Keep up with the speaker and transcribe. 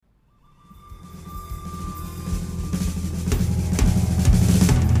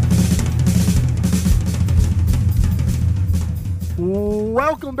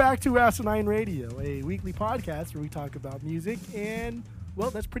Welcome back to Asinine Radio, a weekly podcast where we talk about music, and,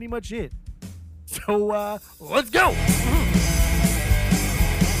 well, that's pretty much it. So, let's go!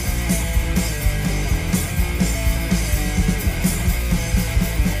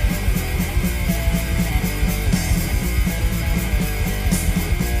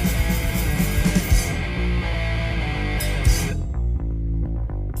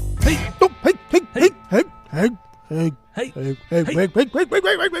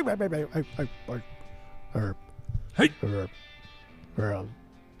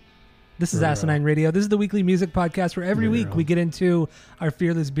 This is Asinine Radio. This is the weekly music podcast where every week we get into our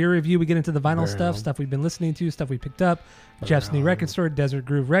Fearless beer review. We get into the vinyl stuff we've been listening to, stuff we picked up, Jeff's new record store, Desert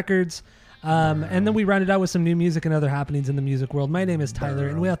Groove Records. And then we round it out with some new music and other happenings in the music world. My name is Tyler,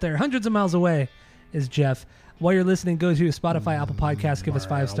 and way out there, hundreds of miles away, is Jeff. While you're listening, go to Spotify, Apple Podcasts, give us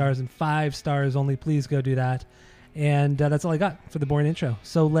 5 stars, and 5 stars only. Please go do that. And that's all I got for the boring intro.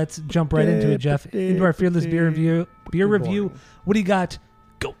 So let's jump right into it, Jeff. Into our Fearless beer review. What do you got?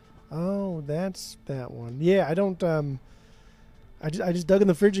 Go. Oh, that's that one. Yeah, I don't. I just dug in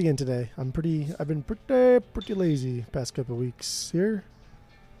the fridge again today. I've been pretty lazy past couple of weeks here.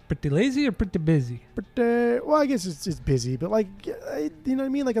 Pretty lazy or pretty busy? Well, I guess it's busy, but like, you know what I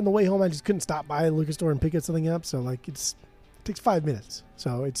mean? Like on the way home, I just couldn't stop by the liquor store and pick something up. So like, it takes 5 minutes.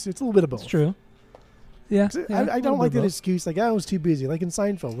 So it's a little bit of both. It's true. Yeah. I don't like that excuse. Like, I was too busy. Like in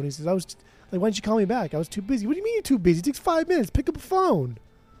Seinfeld when he says, why didn't you call me back? I was too busy. What do you mean you're too busy? It takes 5 minutes. Pick up a phone.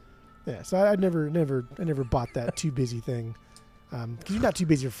 Yeah. So I never bought that too busy thing. Because you're not too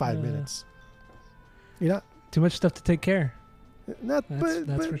busy for 5 minutes. You're not. Too much stuff to take care. But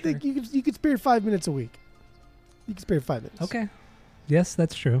for sure. you could spare 5 minutes a week. You can spare 5 minutes. Okay. Yes,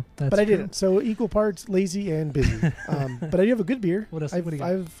 that's true. But I didn't. So equal parts lazy and busy. But I do have a good beer. What else? I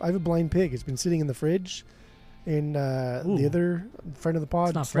have a Blind Pig. It's been sitting in the fridge in the other friend of the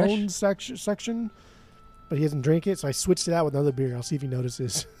pod phone section. But he hasn't drank it, so I switched it out with another beer. I'll see if he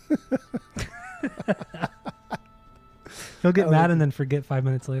notices. He'll get mad and then forget 5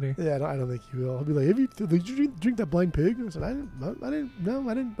 minutes later. Yeah, I don't think he will. He'll be like, did you drink that Blind Pig? I said, I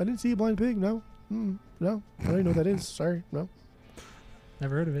didn't see a Blind Pig. No. No. I don't even know what that is. Sorry. No.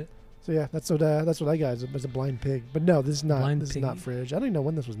 Never heard of it. So yeah, that's what I got is a Blind Pig. But no, this is not. This is not fridge. I don't even know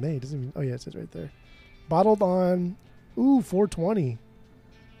when this was made. It doesn't even, oh yeah, it says right there. Bottled on 420.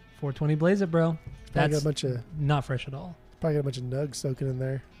 420 Blaze It, bro. That's got a bunch of not fresh at all. Probably got a bunch of nugs soaking in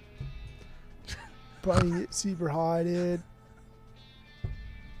there. Probably get super hot, dude.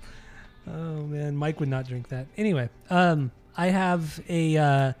 Oh man, Mike would not drink that. Anyway, I have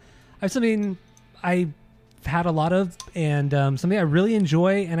something I've had a lot of, and something I really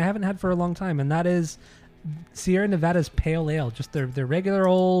enjoy, and I haven't had for a long time, and that is Sierra Nevada's Pale Ale. Just their regular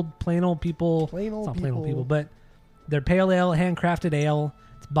old plain old people. Plain old people, but their Pale Ale, handcrafted ale.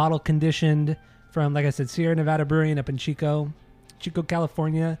 It's bottle conditioned from, like I said, Sierra Nevada Brewing up in Chico,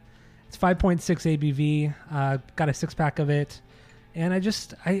 California. It's 5.6 ABV. Got a 6-pack of it. And I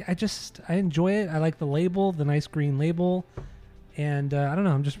enjoy it. I like the label, the nice green label, and I don't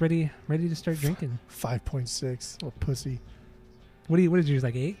know. I'm just ready to start drinking. 5.6, what pussy? What did you use?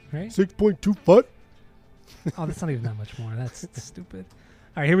 Like 8, right? 6.2 foot. Oh, that's not even that much more. That's stupid.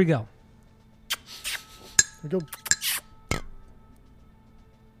 All right, here we go. Here we go.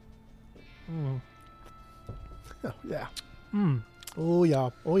 Oh yeah. Oh yeah.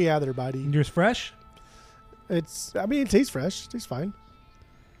 Oh yeah, there, buddy. Yours fresh? It tastes fresh. Tastes fine.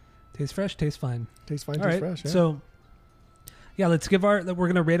 Tastes fresh, tastes fine. Tastes fine, All tastes right. fresh. Yeah. So, yeah, we're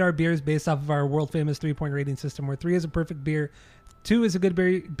going to rate our beers based off of our world-famous 3-point rating system, where 3 is a perfect beer, 2 is a good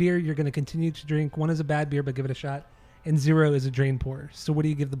beer you're going to continue to drink, 1 is a bad beer but give it a shot, and 0 is a drain pour. So what do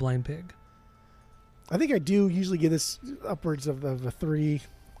you give the Blind Pig? I think I do usually give this upwards of a 3.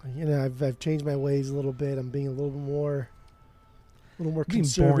 You know, I've changed my ways a little bit. I'm being a little more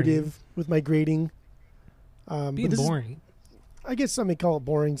conservative with my grading. Being boring. I guess some may call it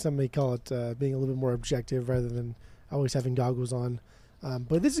boring. Some may call it being a little bit more objective rather than always having goggles on.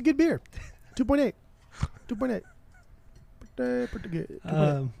 But this is a good beer. 2.8. 2.8. Pretty good.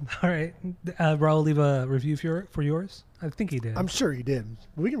 All right. Raul, leave a review for yours. I think he did. I'm sure he did.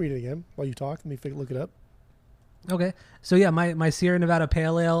 We can read it again while you talk. Let me look it up. Okay. So, yeah, my Sierra Nevada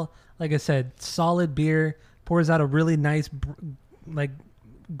Pale Ale, like I said, solid beer. Pours out a really nice,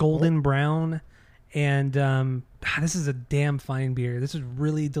 golden brown. And this is a damn fine beer. This is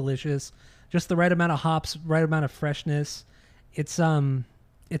really delicious. Just the right amount of hops, right amount of freshness. It's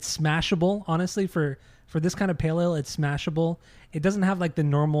smashable, honestly, for this kind of pale ale. It's smashable. It doesn't have like the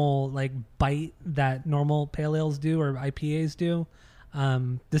normal like bite that normal pale ales do or IPAs do.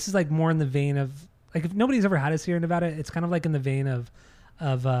 This is like more in the vein of, like, if nobody's ever had a Sierra Nevada, it's kind of like in the vein of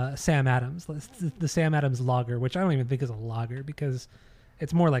Sam Adams, the Sam Adams lager, which I don't even think is a lager because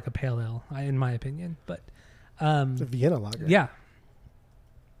it's more like a pale ale, in my opinion. But It's a Vienna lager. yeah,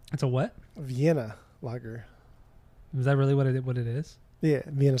 it's a what? Vienna lager. Is that really what it is? Yeah,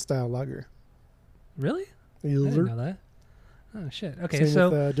 Vienna style lager. Really? I didn't know that. Oh shit. Okay, Same so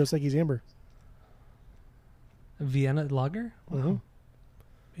with Dos Equis Amber. Vienna lager. Wow.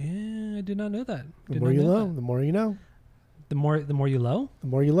 Mm-hmm. Yeah, I did not know that. The more you know, the more you know. The more you low. The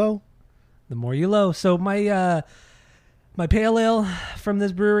more you low. The more you low. So my my pale ale from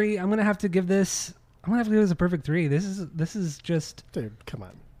this brewery, I'm gonna have to give this a perfect 3. This is just, Dude, come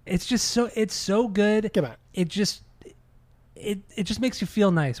on. it's so good. Come on. It just makes you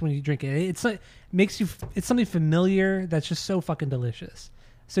feel nice when you drink it. It's like it's something familiar that's just so fucking delicious.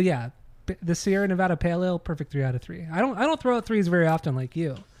 So yeah, the Sierra Nevada Pale Ale, perfect 3 out of 3. I don't throw out 3s very often like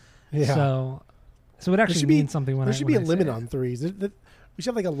you. Yeah. So it actually means something when there I should be a when I limit say it. on 3s. We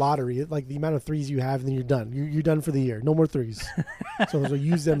should have like a lottery, like the amount of 3s you have, and then you're done. You're done for the year. No more 3s. So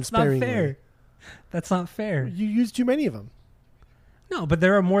use them That's sparingly. not fair. That's not fair. You use too many of them. No, but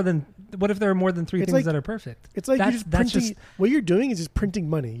there are more than. What if there are more than 3 It's things like- that are perfect? It's like you're just printing. just What you're doing is just printing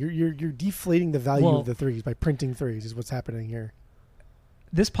money. You're deflating the value Well- of the 3s by printing 3s. Is what's happening here.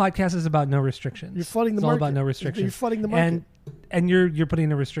 this podcast is about no restrictions. You're flooding the It's market. all about no You're restrictions. flooding the market. And you're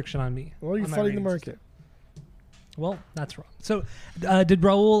putting a restriction on me. Well, you're on my flooding the ratings. market. Well, that's wrong. So, did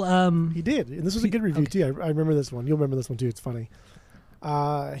Raul? He did, and this was a good review too. I remember this one. You'll remember this one too. It's funny.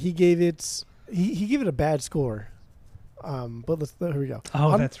 He gave it. He gave it a bad score. But here we go.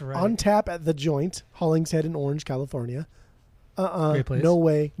 Oh, that's right. On tap at the Joint, Hollingshead in Orange, California. Great place. No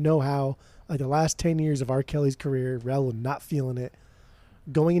way, no how. Like the last 10 years of R. Kelly's career, Raul not feeling it.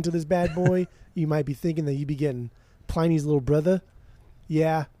 Going into this bad boy, you might be thinking that you'd be getting Pliny's little brother.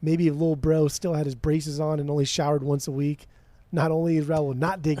 Yeah, maybe if little bro still had his braces on and only showered once a week. Not only is Raul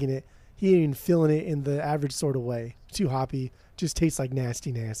not digging it, he ain't even feeling it in the average sort of way. Too hoppy, just tastes like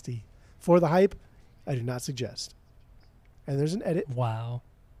nasty, nasty. For the hype, I do not suggest. And there's an edit. Wow.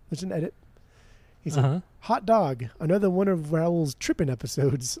 There's an edit. He said, Uh-huh. hot dog, another one of Raul's tripping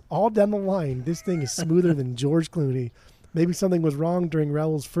episodes. All down the line, this thing is smoother than George Clooney. Maybe something was wrong during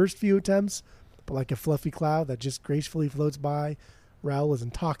Raul's first few attempts, but like a fluffy cloud that just gracefully floats by, Raul is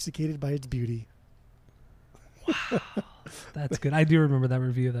intoxicated by its beauty. That's good. I do remember that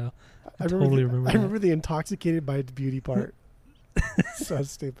review though. I remember totally the, remember I that. remember the intoxicated by its beauty part. So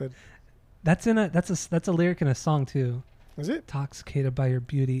stupid. That's a lyric in a song too. Is it? Intoxicated by your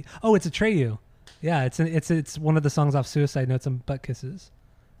beauty. Oh, it's Atreyu. Yeah, it's one of the songs off Suicide Notes and Butt Kisses.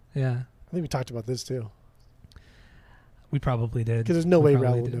 Yeah, I think we talked about this too. we probably did. Because there's no We way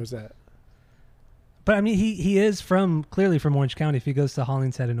probably Raul did. knows that. But I mean, he is clearly from Orange County. If he goes to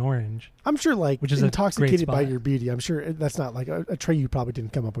Hollingshead in Orange, I'm sure, like, Which is a great intoxicated by spot. your beauty. I'm sure that's not like a Trey. You probably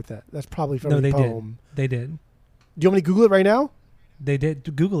didn't come up with that. That's probably from No, a they did. poem. they did. Do you want me to Google it right now? They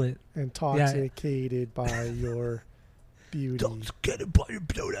did. Google it. Intoxicated by your beauty. Intoxicated by your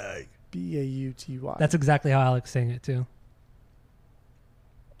beauty. Beauty. That's exactly how Alex sang it too.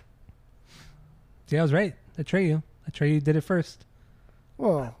 See, I was right. Atreyu did it first.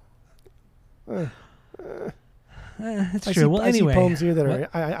 Well, It's I true. see, Well, I anyway, see poems here that What?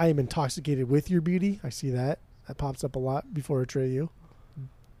 are I am intoxicated with your beauty. I see that. That pops up a lot before Atreyu.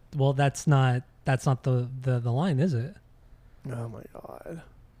 Well, that's not the line, is it? Oh my god.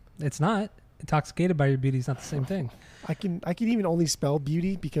 It's not. Intoxicated by your beauty is not the same thing. I can even only spell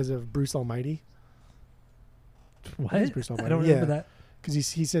beauty because of Bruce Almighty. What? That is Bruce I Almighty. don't remember that. Because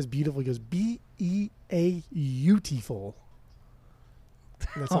he says beautiful. He goes beautiful.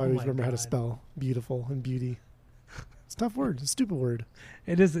 That's how I Oh always my remember how to God. spell beautiful and beauty. It's a tough word. It's a stupid word.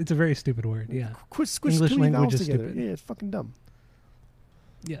 It is. It's a very stupid word. Yeah. Squish English too many language vowels is together. stupid. Yeah, it's fucking dumb.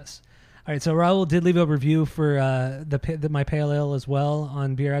 Yes. All right. So Raul did leave a review for my pale ale as well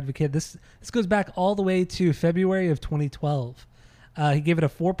on Beer Advocate. This goes back all the way to February of 2012. He gave it a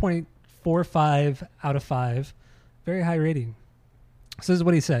 4.45 out of 5. Very high rating. So this is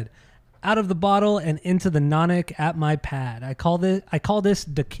what he said. Out of the bottle and into the nonic at my pad. I call this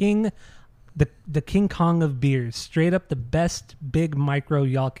the king Kong of beers. Straight up the best big micro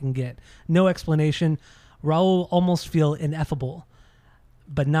y'all can get. No explanation. Raul almost feel ineffable.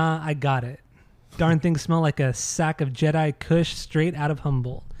 But nah, I got it. Darn things smell like a sack of Jedi Kush straight out of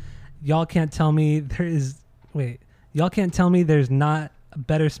Humboldt. Y'all can't tell me there's not a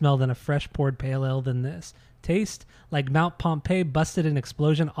better smell than a fresh poured pale ale than this. Taste like Mount Pompeii busted an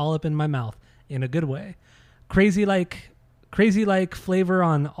explosion all up in my mouth in a good way. Crazy like flavor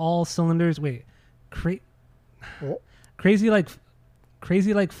on all cylinders. Crazy like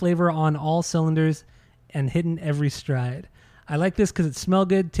flavor on all cylinders and hitting every stride. I like this because it smells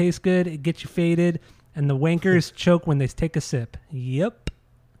good, tastes good, it gets you faded, and the wankers choke when they take a sip. Yep.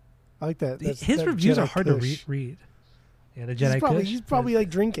 I like that. His that reviews Jedi are hard Kush. to read. Yeah, the Jedi Kush. He's probably like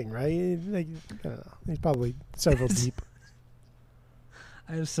drinking, right? Like, I don't know. He's probably several deep.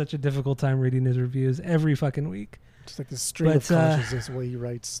 I have such a difficult time reading his reviews every fucking week. Just like this stream of consciousness way he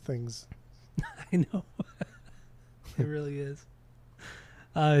writes things. I know. It really is.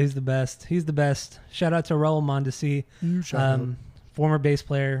 He's the best. He's the best. Shout out to Raul Mondesi, former bass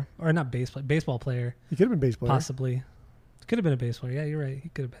player, or not bass player, baseball player. He could have been bass player. Possibly. Could have been a bass player. Yeah, you're right. He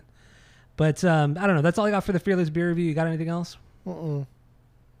could have been. But I don't know. That's all I got for the Fearless Beer Review. You got anything else? Uh-uh.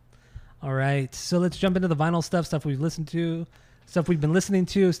 All right. So let's jump into the vinyl stuff we've listened to, stuff we've been listening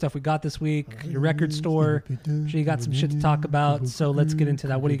to, stuff we got this week, your record store. I'm sure you got some shit to talk about. So let's get into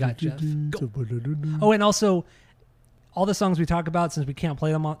that. What do you got, Jeff? Go. Oh, and also, all the songs we talk about, since we can't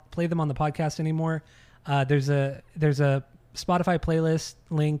play them on the podcast anymore, there's a Spotify playlist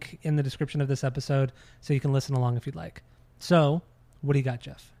link in the description of this episode, so you can listen along if you'd like. So, what do you got,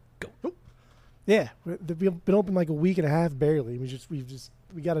 Jeff? Go. Yeah, we've been open like a week and a half, barely.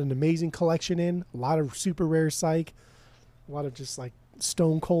 We got an amazing collection in, a lot of super rare psych, a lot of just like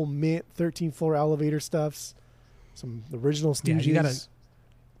stone cold mint 13th floor elevator stuffs, some original Stooges. Yeah,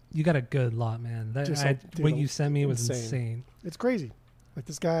 you got a good lot, man. What you sent me was insane. It's crazy. Like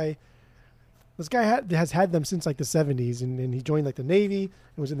this guy has had them since like the 70s, and he joined like the Navy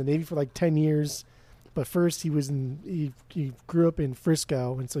and was in the Navy for like 10 years. But first he grew up in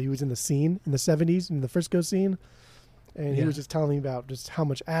Frisco, and so he was in the scene in the 70s, in the Frisco scene. And he was just telling me about just how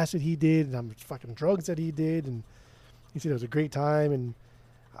much acid he did and how much fucking drugs that he did. And he said it was a great time. And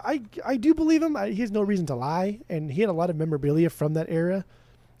I do believe him. He has no reason to lie. And he had a lot of memorabilia from that era.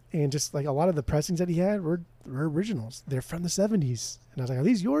 And just like a lot of the pressings that he had were originals. They're from the 70s. And I was like, are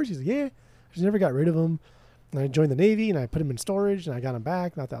these yours? He's like, yeah. I just never got rid of them. And I joined the Navy, and I put him in storage, and I got him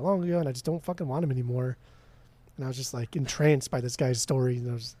back not that long ago, and I just don't fucking want him anymore. And I was just like entranced by this guy's story, and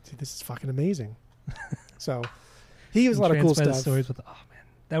I was, dude, this is fucking amazing. So he has a lot of cool stuff. The stories with, oh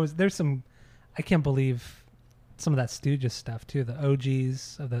man, there's some, I can't believe some of that Stooges stuff too. The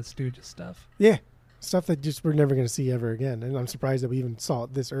OGs of that Stooges stuff. Yeah, stuff that just we're never going to see ever again. And I'm surprised that we even saw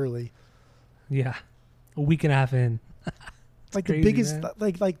it this early. Yeah, a week and a half in. Like crazy, the biggest,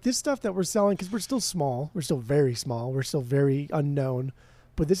 man. like this stuff that we're selling, because we're still small, we're still very small, we're still very unknown.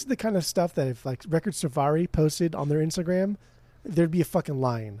 But this is the kind of stuff that if like Record Safari posted on their Instagram, there'd be a fucking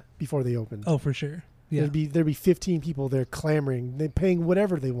line before they opened. Oh, for sure. Yeah. There'd be 15 people there clamoring, they paying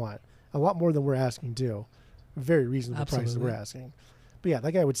whatever they want, a lot more than we're asking too. Very reasonable prices we're asking. But yeah,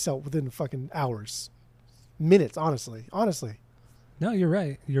 that guy would sell within fucking hours, minutes. Honestly. No, you're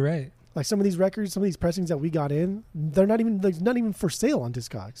right. You're right. Like some of these records, some of these pressings that we got in, they're not even for sale on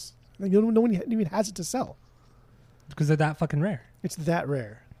Discogs. Like no one even has it to sell because they're that fucking rare. It's that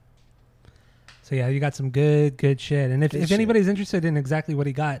rare. So yeah, you got some good shit. And if anybody's interested in exactly what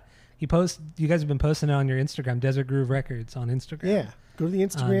he got, you guys have been posting it on your Instagram, Desert Groove Records on Instagram. Yeah, go to the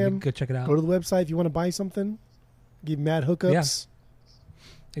Instagram. Go check it out. Go to the website if you want to buy something. Give mad hookups.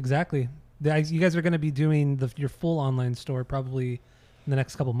 Yeah, exactly. You guys are going to be doing your full online store probably in the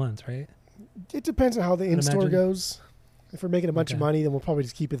next couple months, right? It depends on how the in-store goes. If we're making a bunch of money, then we'll probably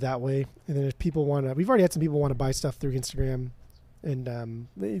just keep it that way. And then if people want to, we've already had some people want to buy stuff through Instagram, and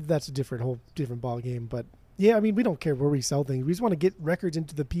that's a whole different ball game. But yeah, I mean, we don't care where we sell things. We just want to get records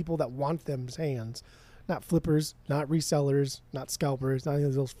into the people that want them's hands, not flippers, not resellers, not scalpers, not any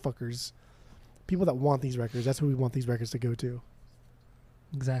of those fuckers. People that want these records. That's who we want these records to go to.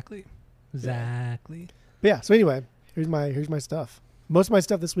 Exactly. But yeah. So anyway, here's my stuff. Most of my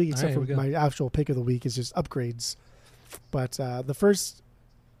stuff this week, except for my actual pick of the week, is just upgrades. But the first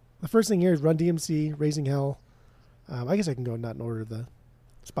thing here is Run DMC, Raising Hell. I guess I can go not in order the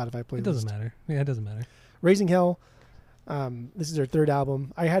Spotify playlist. It doesn't matter. Yeah, it doesn't matter. Raising Hell. This is their third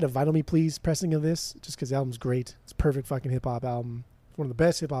album. I had a Vinyl Me Please pressing of this just because the album's great. It's a perfect fucking hip hop album. It's one of the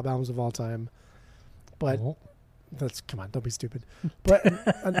best hip hop albums of all time. But come on, don't be stupid. But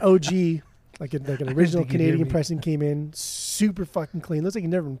an OG. Like an original Canadian pressing came in, super fucking clean. Looks like it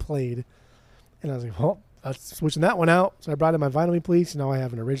never been played. And I was like, well, that's switching that one out. So I brought in my Vinyl Me Please. And now I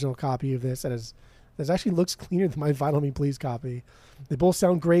have an original copy of this that actually looks cleaner than my Vinyl Me Please copy. They both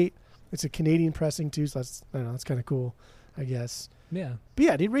sound great. It's a Canadian pressing too, so that's kind of cool, I guess. Yeah. But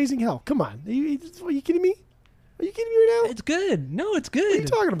yeah, dude, Raising Hell. Come on. Are you kidding me? Are you kidding me right now? It's good. No, it's good. What are you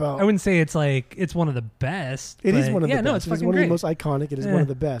talking about? I wouldn't say it's one of the best. It is one of the best. No, it's fucking one great. of the most iconic. It is one of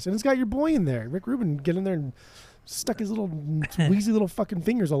the best. And it's got your boy in there. Rick Rubin get in there and stuck his little wheezy little fucking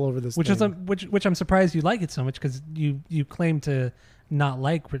fingers all over this thing. Which I'm surprised you like it so much because you claim to not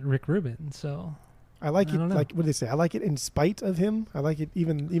like Rick Rubin. So I like I it. don't know. Like what do they say? I like it in spite of him. I like it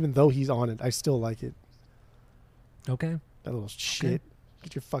even though he's on it. I still like it. Okay. That little shit.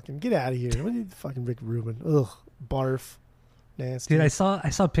 Get out of here. What are you fucking Rick Rubin? Ugh, barf, nasty. Dude, I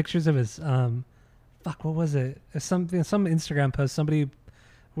saw pictures of his what was it? Some Instagram post. Somebody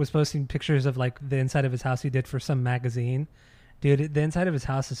was posting pictures of like the inside of his house he did for some magazine. Dude, the inside of his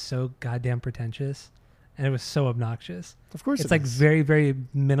house is so goddamn pretentious, and it was so obnoxious. Of course, It's like very, very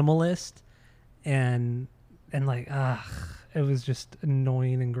minimalist, and like it was just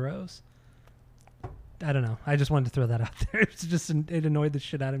annoying and gross. I don't know. I just wanted to throw that out there. It annoyed the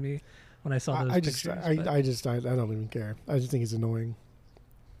shit out of me when I saw those pictures. I don't even care. I just think he's annoying.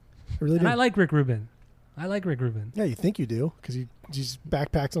 I really and do. I like Rick Rubin. Yeah, you think you do because he just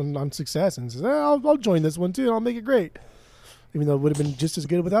backpacks on success and says, I'll join this one too. And I'll make it great, even though it would have been just as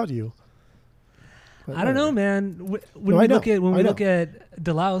good without you. But I don't know, man. When No, we I know. look at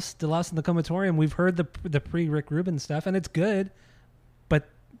Delouse in the Comatorium, we've heard the pre Rick Rubin stuff, and it's good. But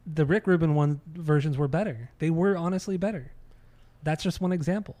the Rick Rubin versions were better. They were honestly better. That's just one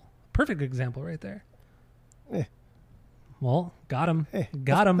example. Perfect example right there. Eh. Well, got him.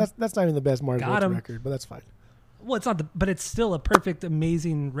 Got him. That's not even the best Mars Got Volta him. record, but that's fine. Well, it's not but it's still a perfect,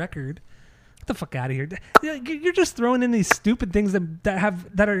 amazing record. Get the fuck out of here! You're just throwing in these stupid things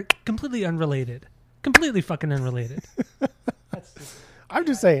that are completely unrelated, completely fucking unrelated. That's stupid. I'm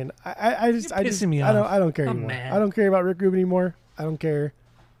just saying. I just pissing me I off. don't care I'm anymore. mad. I don't care about Rick Rubin anymore. I don't care.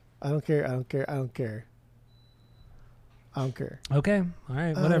 I don't care. Okay, all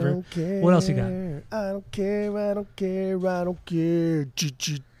right, I whatever. don't care. What else you got? I don't care. I don't care. I don't care.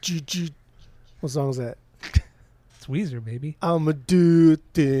 What song is that? It's Weezer, baby. I'ma do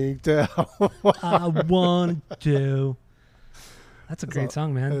things that I want to. That's a That's great all-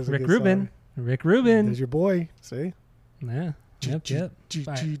 song, man. that is a Rick good Rubin. song. Rick Rubin. There's your boy. See? Yeah. Yep. The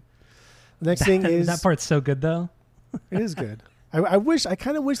All right. next thing is That part's so good, though. it is good. I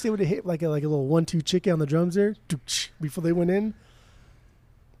kind of wish they would have hit like a little 1-2 chicken on the drums there before they went in.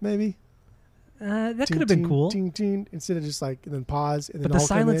 Maybe That could have been cool. Ting, ting, instead of just like and then pause and then But the all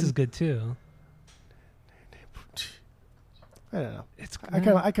come silence in. is good too. I don't know. It's I kind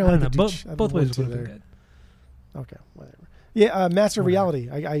of like don't the know. Both I both want ways to would have been there. good. Okay, whatever. Yeah, Master of Whatever.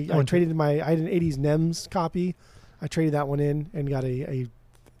 Reality. I One, traded I had an 80s NEMS copy. I traded that one in and got a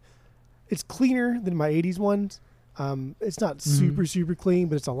it's cleaner than my 80s ones. It's not Mm-hmm. super clean,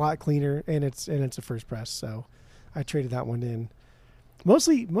 but it's a lot cleaner and it's a first press. So I traded that one in.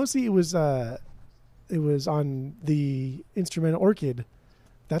 Mostly it was on the instrumental Orchid.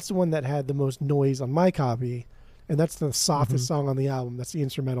 That's the one that had the most noise on my copy. And that's the softest song on the album. That's the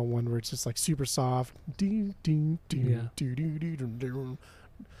instrumental one where it's just like super soft. And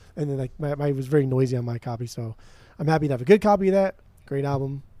then like it was very noisy on my copy. So I'm happy to have a good copy of that. Great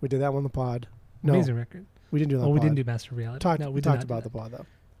album. We did that one on the pod. No, Amazing record. we didn't do that. Oh, on we the pod. didn't do Master of Reality. We did talked not do about that. the pod though.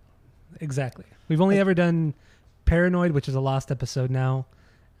 Exactly. We've only ever done Paranoid, which is a lost episode now,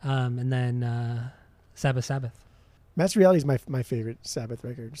 and then Sabbath. Master Reality is my favorite Sabbath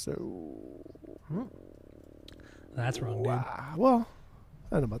record. So That's wrong, dude. well,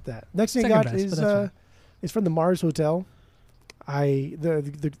 I don't know about that. Next thing I Second got best, is but that's fine. it's from the Mars Hotel.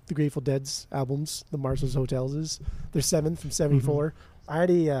 The Grateful Dead's albums, the Mars Hotels is their 7th from '74. I had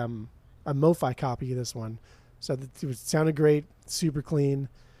a MoFi copy of this one, so it sounded great, super clean.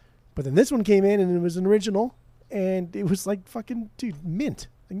 But then this one came in and it was an original, and it was like fucking mint.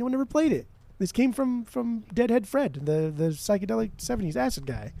 Like no one ever played it. This came from Deadhead Fred, the psychedelic '70s acid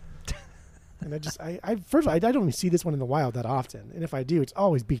guy. And first of all, I don't even see this one in the wild that often. And if I do, it's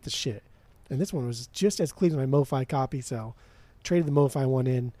always beat the shit. And this one was just as clean as my MoFi copy, so traded the MoFi one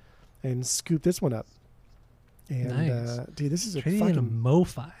in and scooped this one up. And Nice. dude, this is a Trading in a fucking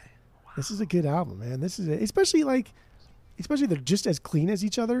MoFi. this is a good album, man. This is especially they're just as clean as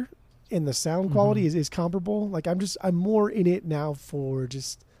each other, and the sound quality is comparable. Like I'm more in it now for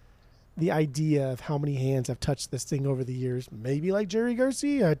just the idea of how many hands have touched this thing over the years. Maybe like Jerry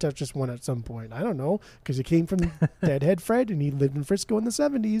Garcia, I touched this one at some point. I don't know, because it came from Deadhead Fred, and he lived in Frisco in the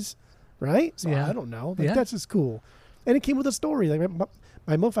 '70s, right? So Yeah. I don't know. Like Yeah. that's just cool, and it came with a story. Like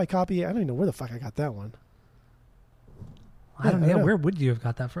my MoFi copy, I don't even know where the fuck I got that one. I don't I don't know. know. Where would you have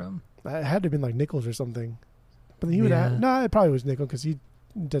got that from? It had to have been like Nichols or something. But then he would Yeah. have, no, it probably was Nickel because he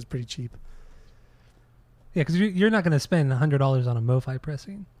does pretty cheap. Yeah, because you're not going to spend $100 on a MoFi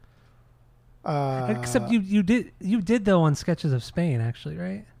pressing. Except you did though on Sketches of Spain, actually,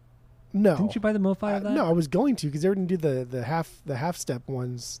 right? No. Didn't you buy the MoFi of that? No, I was going to because they were going to do the half step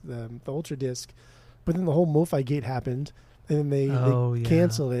ones, the Ultra Disc, but then the whole MoFi gate happened, and then they Oh, yeah.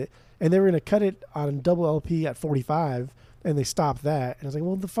 canceled it, and they were going to cut it on double LP at 45, and they stopped that. And I was like,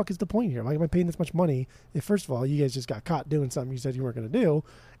 well, the fuck is the point here? Why am I paying this much money if, first of all, you guys just got caught doing something you said you weren't going to do,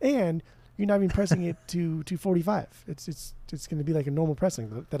 and you're not even pressing it to 245. It's going to be like a normal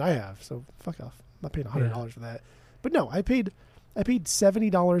pressing that I have. So fuck off. I'm not paying $100 for that. But no, I paid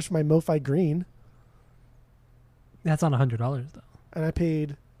 $70 for my MoFi Green. That's on $100 though. And I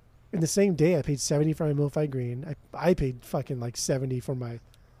paid, in the same day, I paid $70 for my MoFi Green. I paid fucking like $70 for my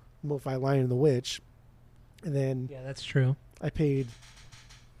MoFi Lion and the Witch. And then Yeah, that's true. I paid,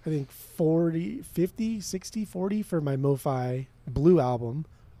 I think 40, 50, 60, 40 for my MoFi Blue album.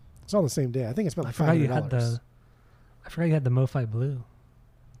 It's all on the same day. I think I spent like $500. I forgot you had the MoFi Blue.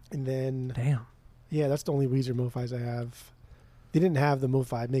 And then, Damn. yeah, that's the only Weezer MoFis I have. They didn't have the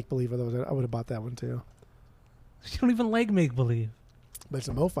MoFi Make Believe, otherwise I would have bought that one too. You don't even like Make Believe. But it's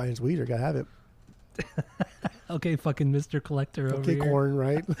a MoFi and it's Weezer. Gotta have it. Okay, fucking Mr. Collector over Okay, here. Corn,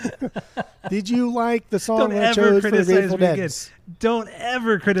 right? Did you like the song Don't that I ever chose for the criticize Grateful me again. Dead? Don't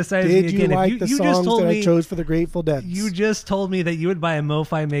ever criticize me Did you again. like If the you just songs told that me I chose for the Grateful Dead? you just told me that you would buy a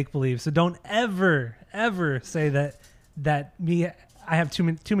MoFi Make Believe. So don't ever say that I have too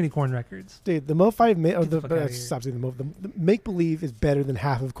many Corn records. Dude, the MoFi, fuck outta here. stop saying the Make Believe is better than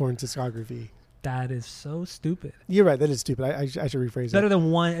half of Korn's discography. That is so stupid. You're right. That is stupid. I should rephrase Better that.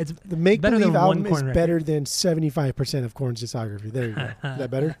 than one. It's The Make better Believe than one album is Korn record. better than 75% of Korn's discography. There you go. Is that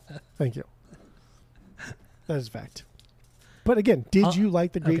better? Thank you. That is a fact. But again, did you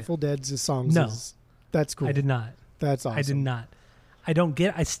like the Grateful Dead's songs? No. That's cool. I did not. That's awesome. I did not.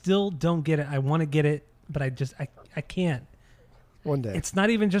 I still don't get it. I want to get it, but I can't. One day. It's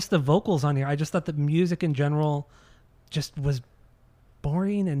not even just the vocals on here. I just thought the music in general just was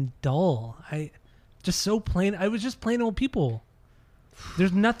boring and dull. Just so plain. I was just plain old people.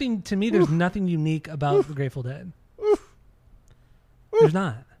 There's nothing to me. There's nothing unique about the Grateful Dead. There's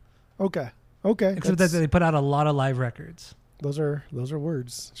not. Okay. Except that they put out a lot of live records. Those are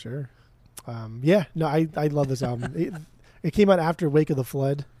words. Sure. Yeah. No, I love this album. It came out after Wake of the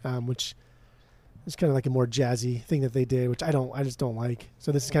Flood, which is kind of like a more jazzy thing that they did, which I just don't like.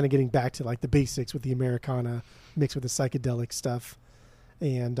 So this is kind of getting back to like the basics with the Americana mixed with the psychedelic stuff.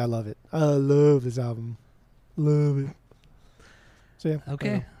 And I love it. I love this album. Love it. So yeah.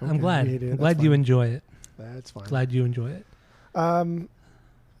 Okay. Oh, I'm glad. we hate it. I'm glad That's you fine. enjoy it. That's fine. Glad you enjoy it.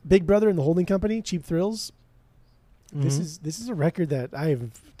 Big Brother and the Holding Company, Cheap Thrills. This Mhm. is a record that I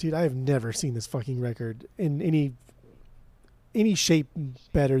have never seen this fucking record in any shape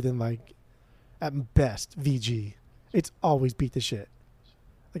better than like at best VG. It's always beat the shit.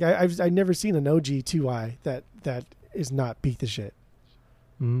 Like I've never seen an OG 2i that is not beat the shit.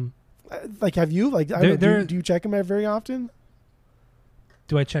 Mhm. Like have you? Like I don't know, do you check them very often?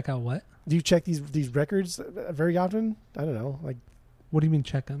 Do I check out what? Do you check these records very often? I don't know. Like What do you mean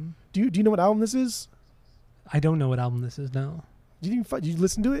check them? do you know what album this is? I don't know what album this is now. Did you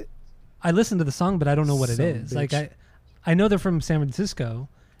listen to it? I listened to the song, but I don't know what Son it of is. a Like bitch. I know they're from San Francisco,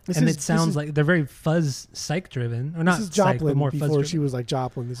 and it sounds like they're very fuzz psych driven, or not This is psych, but Joplin more fuzz before driven. she was like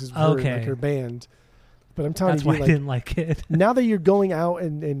Joplin. This is her, Okay. like her band. But I'm telling That's you, why I like, didn't like it. now that you're going out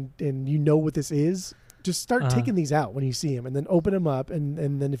and you know what this is, just start Uh-huh. taking these out when you see them, and then open them up, and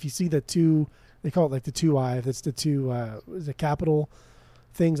then if you see the two, they call it like the 2i. If it's the two, is it capital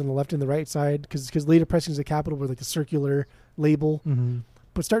things on the left and the right side? Because later pressings of capital were like a circular label. Mm-hmm.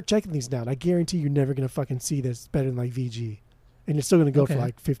 But start checking these down. I guarantee you're never gonna fucking see this better than like VG, and you're still gonna go for Okay.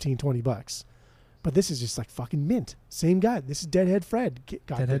 like $15-$20. But this is just like fucking mint. Same guy. This is Deadhead Fred.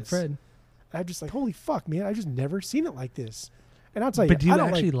 Got Deadhead this. Fred. I'm just like, holy fuck, man! I've just never seen it like this. And I'll tell you, But do you I don't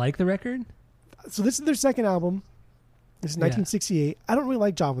actually like the record? so this is their second album. This is Yeah. 1968. I don't really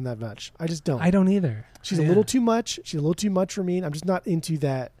like Joplin that much. I just don't. I don't either. She's Yeah. a little too much. She's a little too much for me. And I'm just not into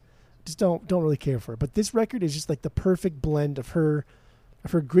that. Just don't really care for it. But this record is just like the perfect blend of her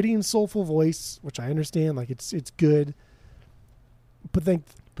gritty and soulful voice, which I understand. Like it's good. But then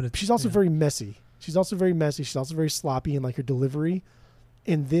But it's, she's also yeah. very messy. She's also very messy. She's also very sloppy in like her delivery.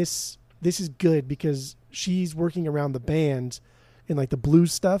 And this is good because she's working around the band, and like the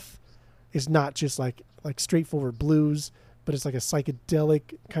blues stuff is not just like straightforward blues, but it's like a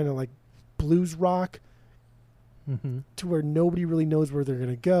psychedelic kind of like blues rock Mhm. to where nobody really knows where they're going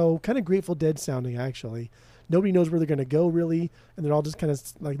to go. Kind of Grateful Dead sounding, actually. Nobody knows where they're going to go, really. And they're all just kind of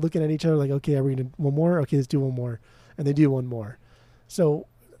like looking at each other like, okay, are we going to one more? Okay, let's do one more. And they do one more. So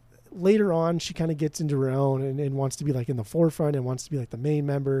later on, she kind of gets into her own and wants to be like in the forefront and wants to be like the main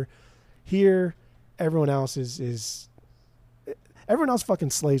member. Here, everyone else everyone else fucking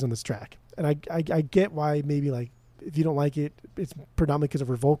slays on this track. And I get why maybe like if you don't like it, it's predominantly because of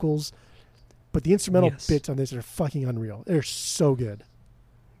her vocals. But the instrumental Yes. bits on this are fucking unreal. They're so good.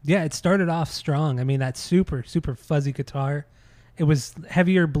 Yeah, it started off strong. I mean, that super, super fuzzy guitar. It was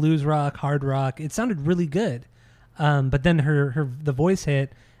heavier blues rock, hard rock. It sounded really good. But then the voice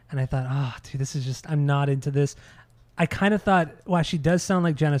hit, and I thought, oh, dude, this is just, I'm not into this. I kind of thought, wow, she does sound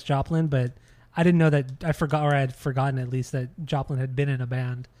like Janis Joplin, but I didn't know that, I had forgotten at least that Joplin had been in a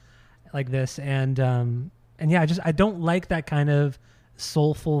band like this. And yeah, I don't like that kind of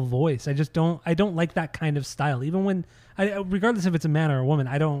soulful voice. I don't like that kind of style. Even when, regardless if it's a man or a woman,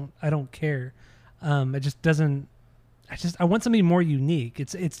 I don't care. It just doesn't, I want something more unique.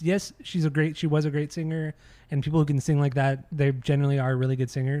 It's yes, she was a great singer, and people who can sing like that, they generally are really good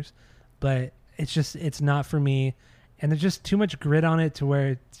singers, but it's not for me. And there's just too much grit on it to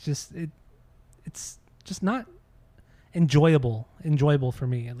where it's just not enjoyable for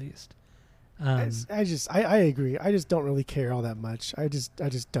me, at least. I agree. I just don't really care all that much. I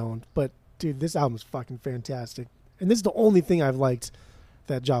just don't. But dude, this album's fucking fantastic. And this is the only thing I've liked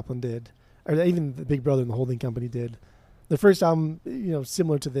that Joplin did, or that even the Big Brother and the Holding Company did. The first album,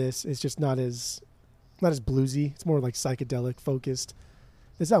 similar to this, is just not as bluesy. It's more like psychedelic focused.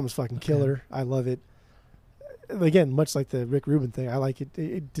 This album's fucking killer. I love it. Again, much like the Rick Rubin thing, I like it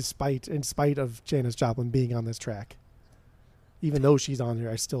in spite of Janis Joplin being on this track. Even though she's on here,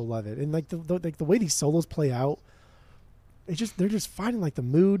 I still love it. And like the way these solos play out, they're just finding like the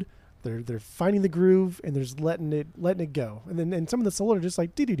mood. They're finding the groove, and they're just letting it go. And then some of the solos are just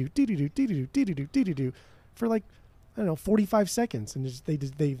like dee dee doo dee dee doo dee dee doo dee dee doo dee dee doo for like, I don't know, 45 seconds, and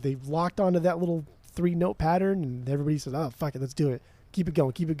they've locked onto that little 3-note pattern, and everybody says, "Oh fuck it, let's do it. Keep it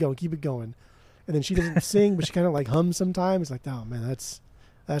going, keep it going, keep it going." And then she doesn't sing, but she kind of like hums sometimes. It's like, oh man, that's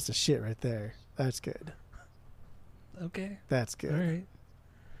the shit right there. That's good. Okay. That's good. All right.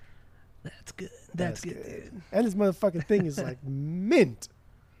 That's good. That's good, dude. And this motherfucking thing is like mint.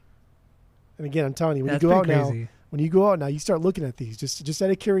 And again, I'm telling you, when That's you go out crazy. now, you start looking at these just out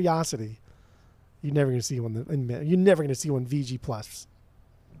of curiosity. You're never going to see one. You're never going to see one VG Plus.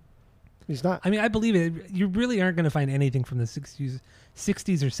 He's not. I mean, I believe it. You really aren't going to find anything from the 60s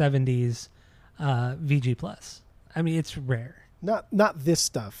or 70s VG Plus. I mean, it's rare. Not this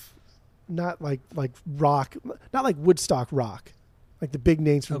stuff. Not like rock. Not like Woodstock rock. Like the big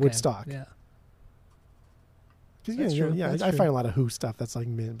names from Woodstock. Yeah. Because I find a lot of Who stuff that's like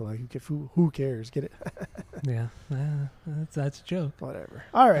mint, but like who cares? Get it? Yeah, that's a joke. Whatever.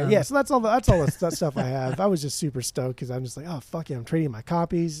 All right, yeah. So that's all that stuff I have. I was just super stoked because I'm just like, oh fuck yeah, I'm trading my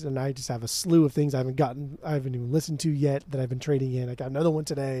copies, and I just have a slew of things I haven't even listened to yet that I've been trading in. I got another one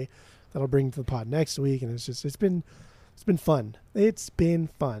today that I'll bring to the pod next week, and it's been fun. It's been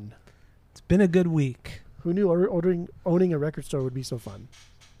fun. It's been a good week. Who knew owning a record store would be so fun?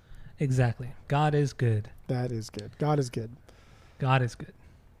 Exactly. God is good. That is good. God is good. God is good.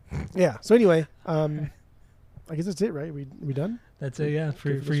 Yeah. So anyway, I guess that's it, right? We done? That's it. Yeah. For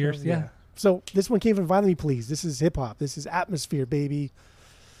yours. Yeah. So this one came from Violent Me Please. This is hip hop. This is Atmosphere, baby.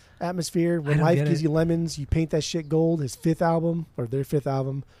 Atmosphere. When life gives you lemons, you paint that shit gold. His fifth album, or their fifth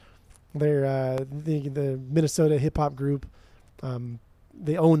album. They're the Minnesota hip hop group.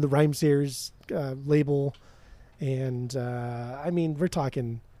 They own the Rhymesayers label, and I mean, we're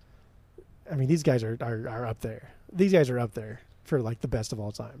talking. I mean, these guys are up there. These guys are up there for like the best of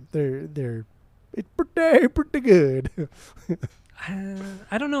all time. It's pretty good.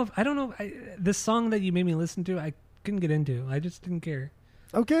 I don't know. This song that you made me listen to, I couldn't get into. I just didn't care.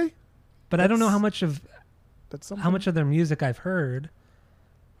 Okay, but I don't know how much of their music I've heard.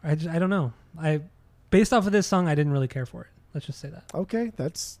 I don't know. Based off of this song, I didn't really care for it. Let's just say that. Okay,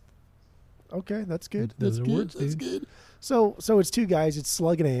 that's good. Those are words, that's dude. good. So it's two guys. It's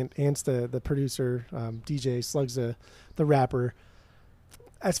Slug and Ant. Ant's the producer, DJ. Slug's the rapper.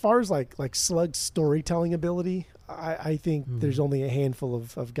 As far as like Slug's storytelling ability, I think there's only a handful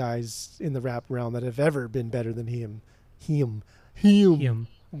of guys in the rap realm that have ever been better than him.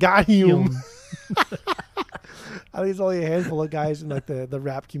 Got him. I think there's only a handful of guys in like the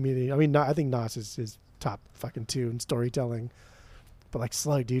rap community. I mean, I think Nas is top fucking 2 in storytelling. But like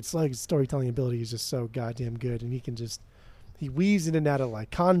Slug, dude, Slug's storytelling ability is just so goddamn good, and he weaves in and out of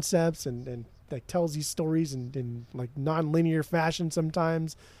like concepts and like tells these stories in like non-linear fashion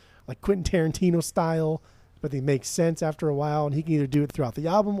sometimes, like Quentin Tarantino style, but they make sense after a while. And he can either do it throughout the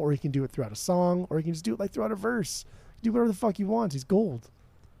album, or he can do it throughout a song, or he can just do it like throughout a verse. Do whatever the fuck he wants. He's gold.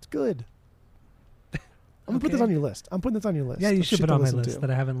 It's good. I'm gonna put this on your list. I'm putting this on your list. Yeah, you should put to on my listen list to.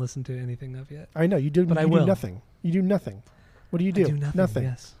 that I haven't listened to anything of yet. I know you do, but I you will. do nothing. You do nothing. What do you do? I do nothing.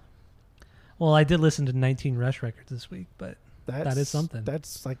 Yes. Well, I did listen to 19 Rush records this week, but that is something.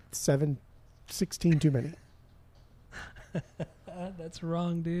 That's like 16 too many. That's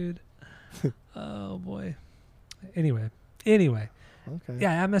wrong, dude. Oh boy. Anyway, Okay.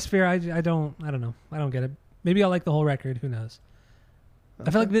 Yeah, Atmosphere. I don't know. I don't get it. Maybe I'll like the whole record. Who knows? Okay.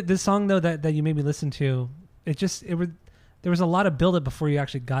 I feel like this song though that you made me listen to, there was a lot of buildup before you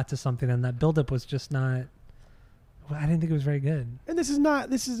actually got to something, and that buildup was just not. I didn't think it was very good. And this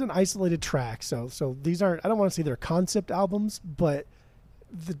is an isolated track. So these aren't. I don't want to say they're concept albums, but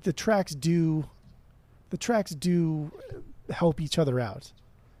the tracks do help each other out.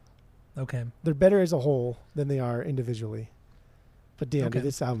 Okay. They're better as a whole than they are individually. But damn, Okay. dude,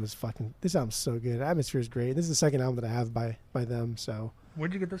 this album's so good. Atmosphere is great. This is the second album that I have by them. So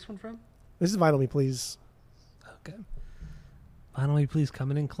Where'd you get this one from? this is Vinyl Me Please. Okay. Vinyl Me Please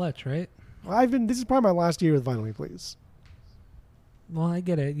coming in clutch, right? This is probably my last year with Vinyl Me Please. Well, I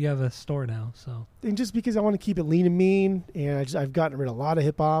get it. You have a store now, so. And just because I want to keep it lean and mean, and I've gotten rid of a lot of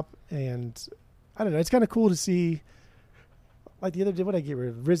hip hop, and I don't know, it's kind of cool to see. Like the other day, what I get rid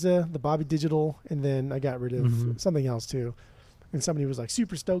of? RZA, the Bobby Digital, and then I got rid of something else too. And somebody was like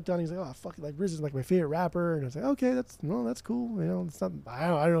super stoked on it. He's like, "Oh fuck, like RZA's like my favorite rapper," and I was like, "Okay, that's cool." You know, it's not. I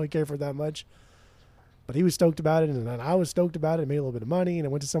don't really care for it that much. But he was stoked about it, and then I was stoked about it. I made a little bit of money, and I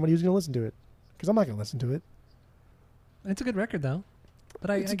went to somebody who's going to listen to it because I'm not going to listen to it. It's a good record, though.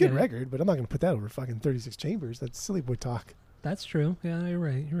 But It's a good record, but I'm not going to put that over fucking 36 Chambers. That's silly boy talk. That's true. Yeah, you're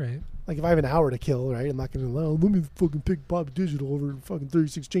right. You're right. Like if I have an hour to kill, right? I'm not going to let me fucking pick Bobby Digital over fucking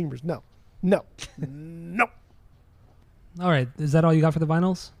 36 Chambers. No. No. All right. Is that all you got for the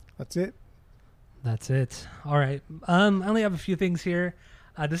vinyls? That's it. That's it. All right. I only have a few things here.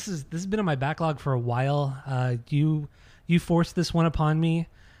 This has been on my backlog for a while. You forced this one upon me.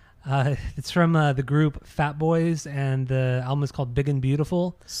 It's from the group Fat Boys, and the album is called Big and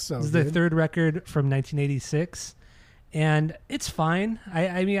Beautiful. So this is good. their third record from 1986, and it's fine.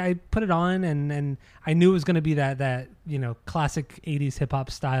 I mean, I put it on, and I knew it was going to be that classic 80s hip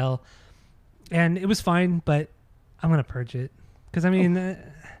hop style, and it was fine. But I'm going to purge it because I mean,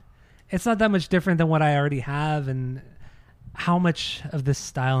 it's not that much different than what I already have, and how much of this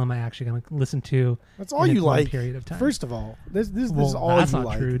style am I actually going to listen to? That's all in a you long like. period of time? First of all, this is Well, all that's you not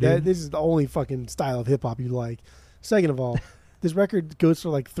like. true, dude. This is the only fucking style of hip hop you like. Second of all, this record goes for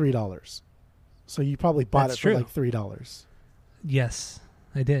like $3, so you probably bought That's it true. for like $3, Yes,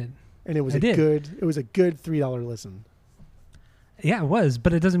 I did. and it was I a did. good $3 listen. Yeah, it was,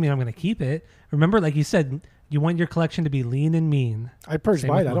 but it doesn't mean I'm going to keep it. Remember, like you said, you want your collection to be lean and mean. I purged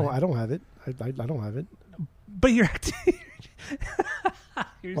Same mine. with mine. I don't have it. I don't have it. But you're acting.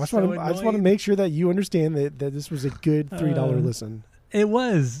 You're I so just want to annoying. make sure that you understand that this was a good $3 listen. It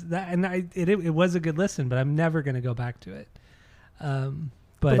was that, and it was a good listen, but I'm never going to go back to it.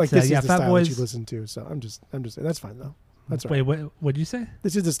 But like this yeah, is the Fat style Boys. that you listen to. So I'm just that's fine though. That's Wait, right. what'd you say?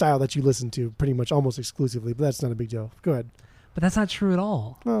 This is the style that you listen to pretty much almost exclusively, but that's not a big deal. Go ahead. But that's not true at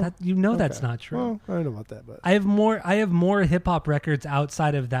all. Well, That's Okay. not true. Well, I don't know about that, but I have more hip hop records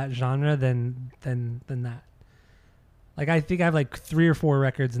outside of that genre than that. Like I think I have like 3 or 4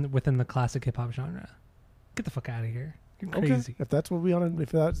 records within the classic hip hop genre. Get the fuck out of here! You're crazy. okay. If that's what we want to, if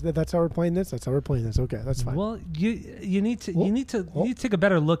that's how we're playing this, that's how we're playing this. Okay, that's fine. Well, you need to take a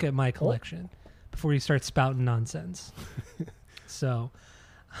better look at my collection before you start spouting nonsense. So,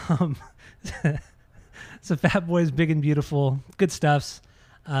 so Fat Boys, Big and Beautiful, good stuffs.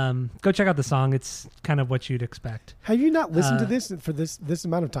 Go check out the song. It's kind of what you'd expect. Have you not listened to this for this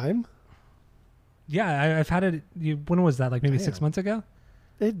amount of time? Yeah, I've had it. When was that? Like maybe Damn. 6 months ago.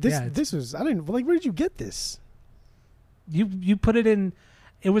 This was I didn't like. Where did you get this? You put it in.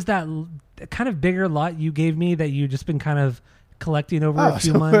 It was that kind of bigger lot you gave me that you just been kind of collecting over a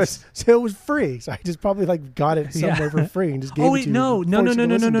few months. So it was free. So I just probably like got it somewhere for free and just gave Oh it wait, to you. no.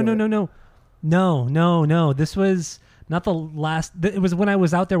 This was not the last. It was when I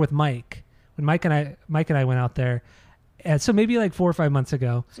was out there with Mike. When Mike and I went out there, and so maybe like 4 or 5 months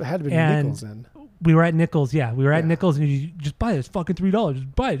ago. So it had to be And Nichols then. we were at Nichols. Yeah, we were at Yeah. Nichols, and you just buy it. It's fucking $3.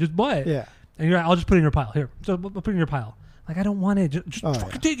 Just buy it. Just buy it. Yeah. And you're like, I'll just put it in your pile. Here, so I'll put it in your pile. Like I don't want it. Just Oh, fucking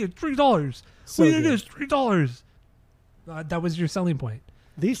yeah. take it. $3. So What it good. is $3. That was your selling point.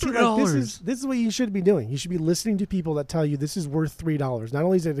 These two, $3. this is what you should be doing. You should be listening to people that tell you this is worth $3. Not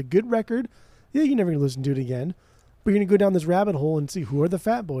only is it a good record, yeah, you're never gonna listen to it again, but you're gonna go down this rabbit hole and see who are the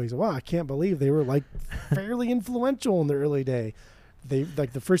Fat Boys. Wow, I can't believe they were like fairly influential in the early day. They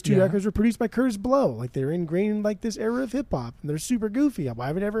like the first 2 Yeah. records were produced by Curtis Blow. Like they're ingrained in like this era of hip hop, and they're super goofy. Why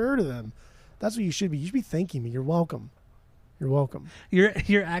have I never heard of them? That's what you should be. You should be thanking me. You're welcome. You're welcome.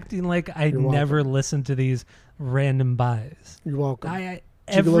 You're acting like I You're welcome. never listened to these random buys. You're welcome.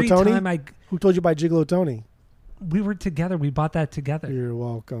 Every Gigolo Tony? time Who told you about Gigolo Tony? we were together, we bought that together. You're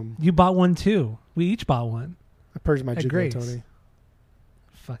welcome. You bought one too. We each bought one. I purged my At Gigolo Grace. Tony.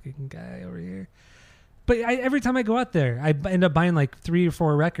 Fucking guy over here. But every time I go out there, I end up buying like 3 or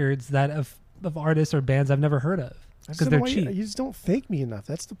 4 records that of artists or bands I've never heard of because they're cheap. You just don't thank me enough.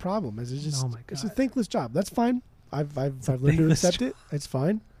 That's the problem. Is it's just Oh my God. it's a thankless job. That's fine. I've learned to accept it. It's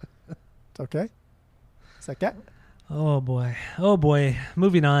fine. It's okay. It's like that. Oh boy.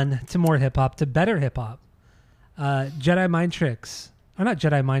 Moving on to more hip hop, to better hip hop. Jedi Mind Tricks. Or not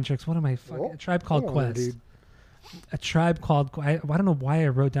Jedi Mind Tricks. What am I fucking? A Tribe Called Quest. Dude. A Tribe Called. I don't know why I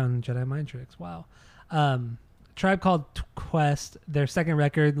wrote down Jedi Mind Tricks. Wow. Tribe Called Quest. Their second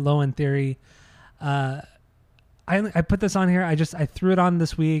record, Low End Theory. I put this on here. I threw it on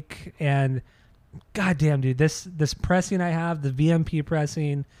this week, and goddamn, dude, this pressing I have, the VMP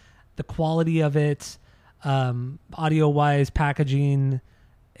pressing, the quality of it, audio wise, packaging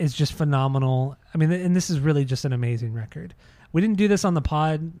is just phenomenal. I mean, and this is really just an amazing record. We didn't do this on the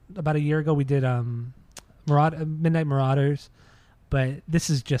pod about a year ago. We did Midnight Marauders, but this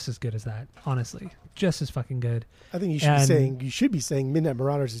is just as good as that. Honestly, just as fucking good. I think you should be saying Midnight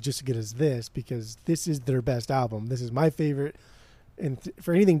Marauders is just as good as this, because this is their best album. This is my favorite, and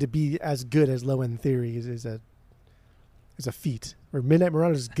for anything to be as good as Low End Theory is a feat. Where Midnight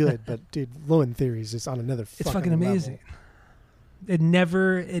Marauders is good, but dude, Low End Theory is just on another. It's fucking amazing. There's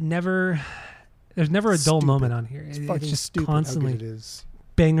never a dull Stupid. moment on here. It's just stupid constantly how good it is.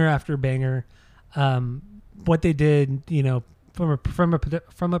 banger after banger. What they did,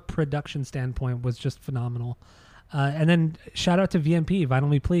 from a production standpoint, was just phenomenal. And then shout out to VMP, Vinyl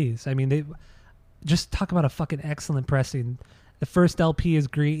Me Please. I mean, they just talk about a fucking excellent pressing. The first LP is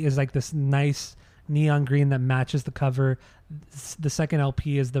green, is like this nice neon green that matches the cover. The second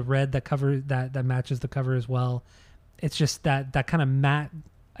LP is the red that matches the cover as well. It's just that kind of matte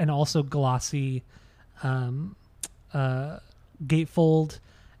and also glossy gatefold,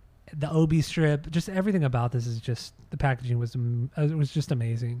 the OB strip, just everything about this is just, the packaging was just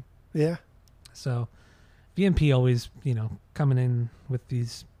amazing. Yeah. So VMP always, coming in with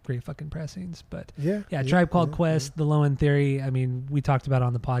these great fucking pressings. But Tribe Called Quest, The Low End Theory. I mean, we talked about it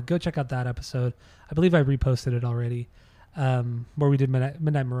on the pod. Go check out that episode. I believe I reposted it already, where we did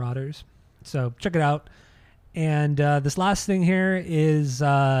Midnight Marauders. So check it out. And this last thing here is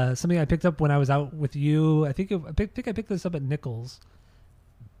something I picked up when I was out with you. I think I picked this up at Nichols,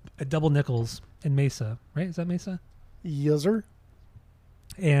 at Double Nichols in Mesa. Right? Is that Mesa? Yes, sir.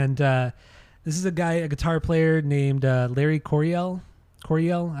 And this is a guitar player named Larry Coryell.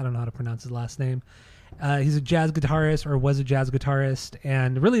 Coryell, I don't know how to pronounce his last name. He's a jazz guitarist, or was a jazz guitarist.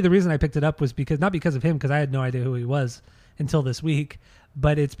 And really the reason I picked it up was not because of him, because I had no idea who he was until this week.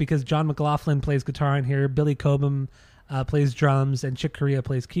 But it's because John McLaughlin plays guitar on here, Billy Cobham plays drums, and Chick Corea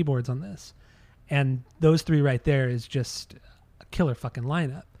plays keyboards on this. And those three right there is just a killer fucking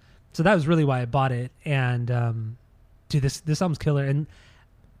lineup. So that was really why I bought it. And dude, this album's killer. And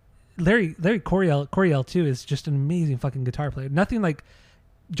Larry Coryell too is just an amazing fucking guitar player. Nothing like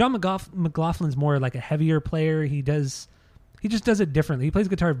John McLaughlin's more like a heavier player. He just does it differently. He plays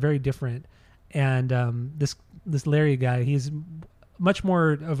guitar very different. And this Larry guy, he's much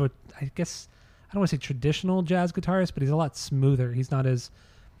more of a, I guess, I don't want to say traditional jazz guitarist, but he's a lot smoother. He's not as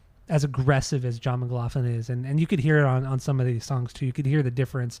aggressive as John McLaughlin is. And you could hear it on some of these songs too. You could hear the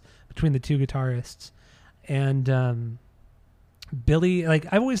difference between the two guitarists. And Billy,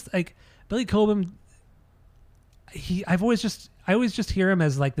 Billy Cobham, I always just hear him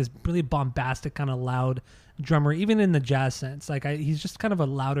as like this really bombastic kind of loud drummer, even in the jazz sense. Like he's just kind of a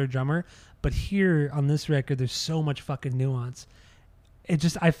louder drummer, but here on this record, there's so much fucking nuance.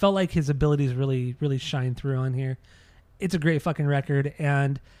 I felt like his abilities really, really shine through on here. It's a great fucking record.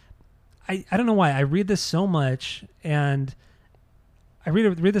 And I don't know why I read this so much, and I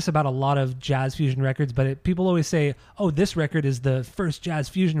read this about a lot of jazz fusion records, but people always say, oh, this record is the first jazz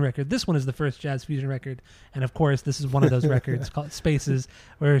fusion record. This one is the first jazz fusion record. And of course, this is one of those records called Spaces,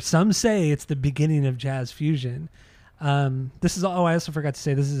 where some say it's the beginning of jazz fusion. I also forgot to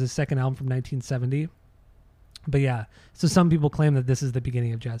say, this is his second album from 1970. But yeah, so some people claim that this is the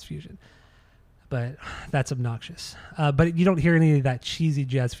beginning of jazz fusion. But that's obnoxious. But you don't hear any of that cheesy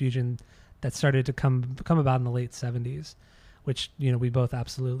jazz fusion that started to come about in the late 70s. Which, we both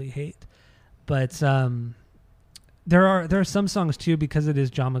absolutely hate. But there are some songs too, because it is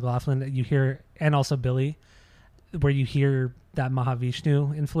John McLaughlin, that you hear, and also Billy, where you hear that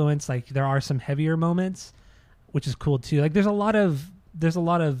Mahavishnu influence. Like there are some heavier moments, which is cool too. Like there's a lot of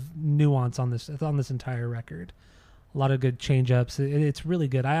nuance on this entire record. A lot of good change ups. It's really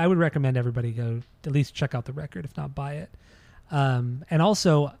good. I would recommend everybody go at least check out the record, if not buy it. And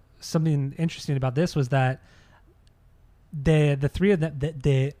also something interesting about this was that the three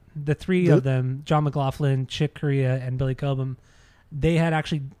of them, John McLaughlin, Chick Corea, and Billy Cobham, they had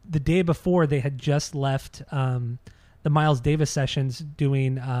actually the day before they had just left the Miles Davis sessions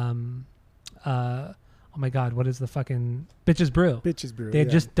doing oh my God, what is the fucking Bitches Brew? Bitches Brew. They had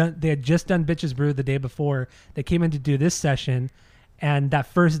just done Bitches Brew the day before. They came in to do this session, and that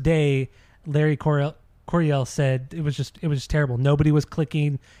first day, Larry Coryell said it was just terrible. Nobody was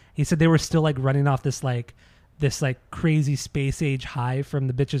clicking. He said they were still like running off this crazy space age high from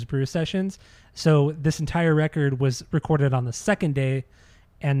the Bitches Brew sessions. So this entire record was recorded on the second day,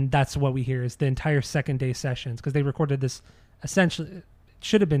 and that's what we hear is the entire second day sessions, because they recorded this essentially, it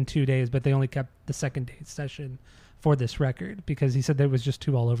should have been 2 days, but they only kept the second day session for this record because he said there was just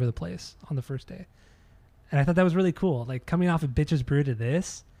too all over the place on the first day. And I thought that was really cool, like coming off of Bitches Brew to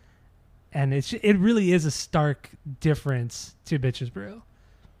this, and it really is a stark difference to Bitches Brew.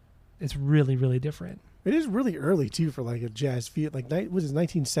 It's really, really different. It is really early too for like a jazz feel. Like was it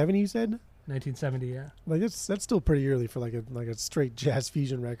 1970? You said 1970, yeah. Like that's still pretty early for like a straight jazz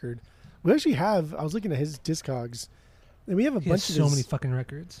fusion record. We actually have. I was looking at his Discogs, and we have a bunch of so many fucking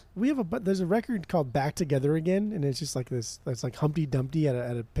records. We have there's a record called Back Together Again, and it's just like this. That's like Humpty Dumpty at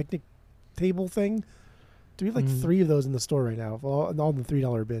a picnic table thing. Do we have like 3 of those in the store right now? All in the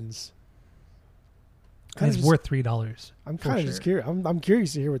 $3 bins. And it's worth $3. I'm kind of just curious. I'm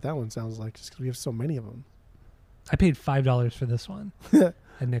curious to hear what that one sounds like, just because we have so many of them. I paid $5 for this one at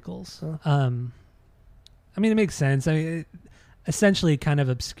Nichols. Huh. I mean, it makes sense. I mean, it essentially kind of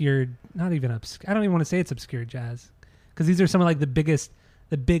obscured, not even obscure. I don't even want to say it's obscure jazz, because these are some of like the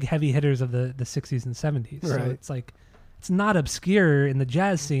big heavy hitters of the 60s and 70s. Right. So it's like, it's not obscure in the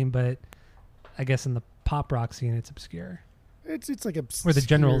jazz scene, but I guess in the pop rock scene, it's obscure. It's like obscure. Or the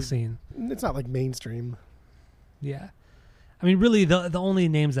general scene. It's not like mainstream. Yeah. I mean, really, the only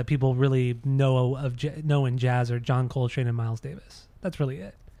names that people really know in jazz are John Coltrane and Miles Davis. That's really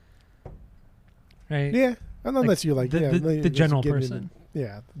it. Right? Yeah. Unless you're like the general person.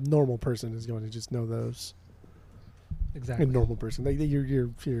 Normal person is going to just know those. Exactly. A normal person. Like you're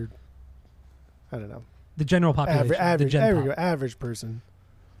I don't know. The general population. Average. The There we go. Average person.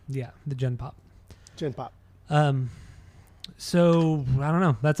 Yeah, the Gen Pop. Gen Pop. So I don't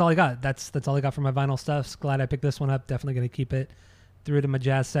know. That's all I got. That's all I got for my vinyl stuff. Glad I picked this one up. Definitely going to keep it. Threw it in my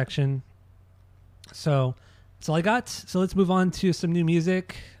jazz section. So that's all I got. So let's move on to some new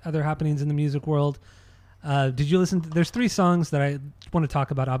music, other happenings in the music world. Did you listen? There's 3 songs that I want to talk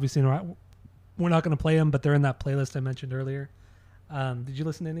about. Obviously, we're not going to play them, but they're in that playlist I mentioned earlier. Did you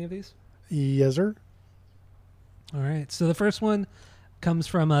listen to any of these? Yes, sir. All right. So the first one comes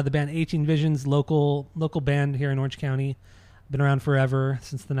from the band 18 Visions, local band here in Orange County. Been around forever,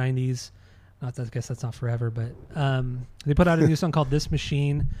 since the 90s. I guess that's not forever, but they put out a new song called This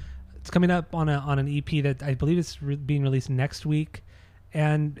Machine. It's coming up on an EP that I believe is being released next week,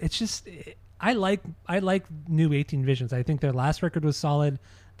 and it's just I like new 18 Visions. I think their last record was solid.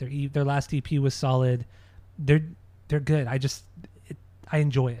 Their last EP was solid. They're good. I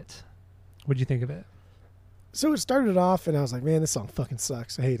enjoy it. What'd you think of it? So it started off, and I was like, man, this song fucking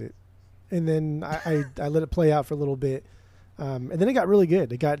sucks. I hate it. And then I let it play out for a little bit. And then it got really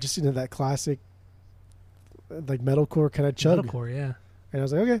good. It got just into that classic, like metalcore kind of chug. Metalcore, yeah. And I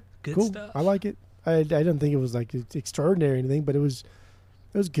was like, okay, good cool. stuff. I like it. I didn't think it was like extraordinary or anything, but it was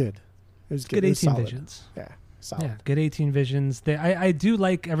good. It was good. Good 18 Visions. Yeah, solid. Yeah, good 18 Visions. I do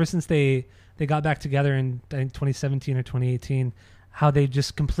like, ever since they got back together in I think 2017 or 2018, how they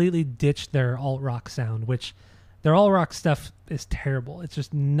just completely ditched their alt rock sound, which their alt rock stuff is terrible. It's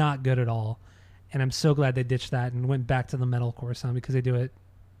just not good at all. And I'm so glad they ditched that and went back to the metalcore sound, because they do it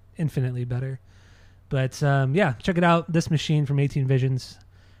infinitely better. But yeah, check it out. This Machine from 18 Visions.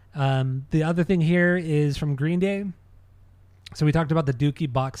 The other thing here is from Green Day. So we talked about the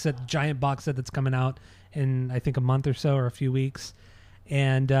Dookie box set, giant box set that's coming out in I think a month or so, or a few weeks.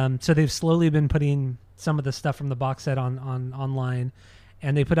 And so they've slowly been putting some of the stuff from the box set on online.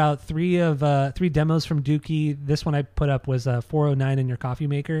 And they put out 3 demos from Dookie. This one I put up was 409 in Your Coffee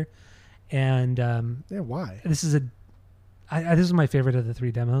Maker. And why? This is this is my favorite of the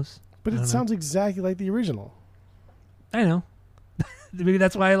 3 demos. But it sounds exactly like the original. I know. Maybe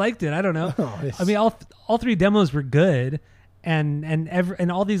that's why I liked it. I don't know. Oh, I mean, all 3 demos were good,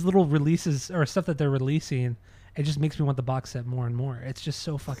 and all these little releases or stuff that they're releasing, it just makes me want the box set more and more. It's just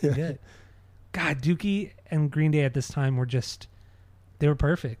so fucking good. God, Dookie and Green Day at this time they were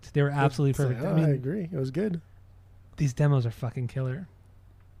perfect. They were absolutely perfect. I agree. It was good. These demos are fucking killer.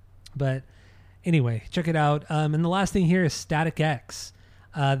 But anyway, check it out. And the last thing here is Static X.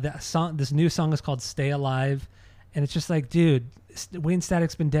 This new song is called Stay Alive. And it's just like, dude, Wayne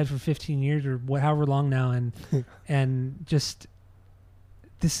Static's been dead for 15 years or however long now. And just,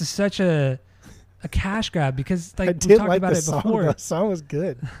 this is such a a cash grab because I we did talked like about the it song. before. The song was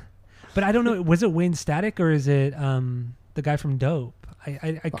good. But I don't know. Was it Wayne Static or is it the guy from Dope?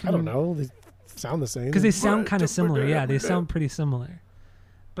 I don't know. They sound the same. Because they sound kind of similar. Yeah, they sound pretty similar.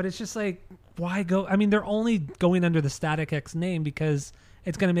 But it's just like, why go? I mean, they're only going under the Static X name because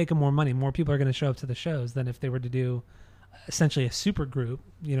it's going to make them more money. More people are going to show up to the shows than if they were to do essentially a super group,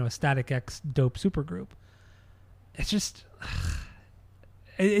 a Static X Dope super group. It's just,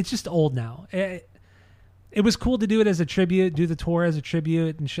 it's just old now. It was cool to do it as a tribute, do the tour as a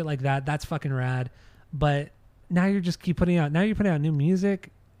tribute and shit like that. That's fucking rad. But now you're putting out new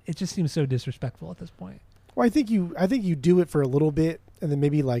music. It just seems so disrespectful at this point. Well, I think you do it for a little bit and then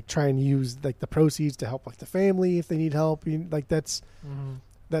maybe like try and use like the proceeds to help like the family if they need help. Like that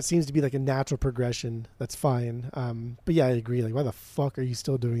seems to be like a natural progression. That's fine. But yeah, I agree. Like, why the fuck are you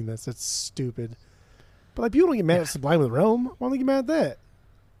still doing this? That's stupid. But like, people don't get mad at Sublime with Rome. Why don't they get mad at that?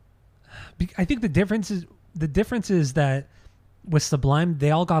 I think the difference is that with Sublime,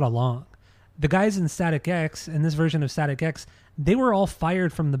 they all got along. The guys in Static X, in this version of Static X, they were all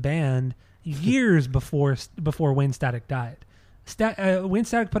fired from the band years before Wayne Static died. Wayne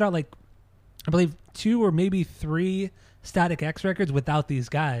Static put out like, I believe 2 or maybe 3 Static X records without these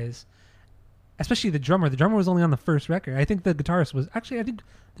guys. Especially the drummer. The drummer was only on the first record. I think the guitarist was... Actually, I think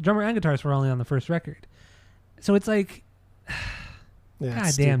the drummer and guitarist were only on the first record. So it's like... Yeah,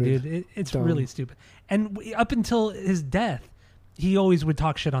 God damn, dude. It's really stupid. And up until his death, he always would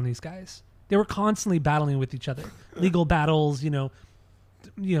talk shit on these guys. They were constantly battling with each other. Legal battles,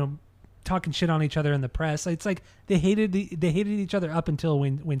 talking shit on each other in the press. It's like they hated each other up until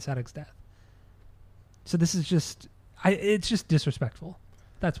Wayne Static's death. So this is just... it's just disrespectful.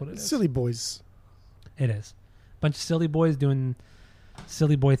 That's what it is. Silly boys. It is. Bunch of silly boys doing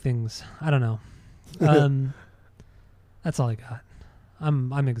silly boy things. I don't know. That's all I got.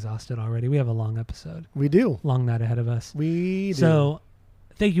 I'm exhausted already. We have a long episode. We do. Long night ahead of us. We do. So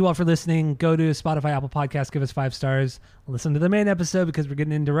thank you all for listening. Go to Spotify, Apple Podcasts, give us 5 stars. Listen to the main episode because we're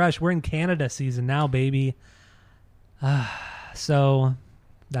getting into Rush. We're in Canada season now, baby. So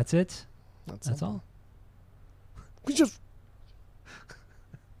that's it. That's all. We just